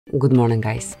Good morning,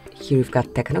 guys. Here we've got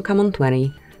TECNO Camon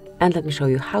 20, and let me show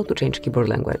you how to change keyboard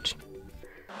language.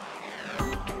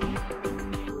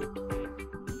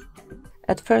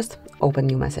 At first, open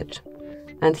new message.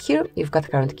 And here you've got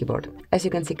current keyboard. As you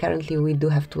can see, currently we do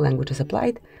have two languages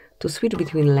applied. To switch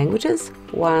between languages,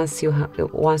 once you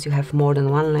have more than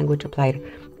one language applied,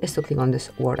 is to click on this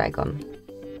word icon.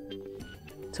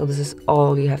 So this is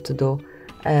all you have to do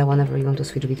whenever you want to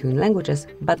switch between languages.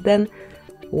 But then,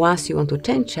 once you want to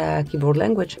change keyboard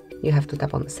language, you have to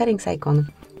tap on the settings icon,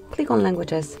 click on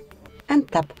languages, and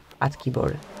tap add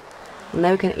keyboard.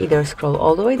 Now you can either scroll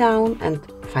all the way down and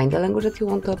find the language that you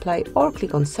want to apply, or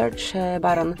click on search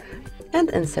button and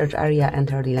in search area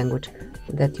enter the language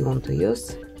that you want to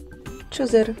use.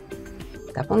 Choose it,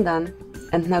 tap on done,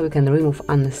 and now you can remove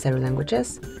unnecessary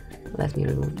languages. Let me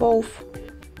remove both,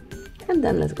 and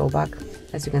then let's go back.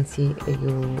 As you can see,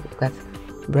 you got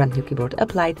brand new keyboard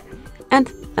applied, and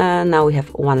now we have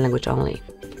one language only.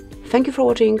 Thank you for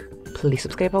watching, please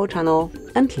subscribe our channel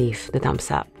and leave the thumbs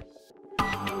up.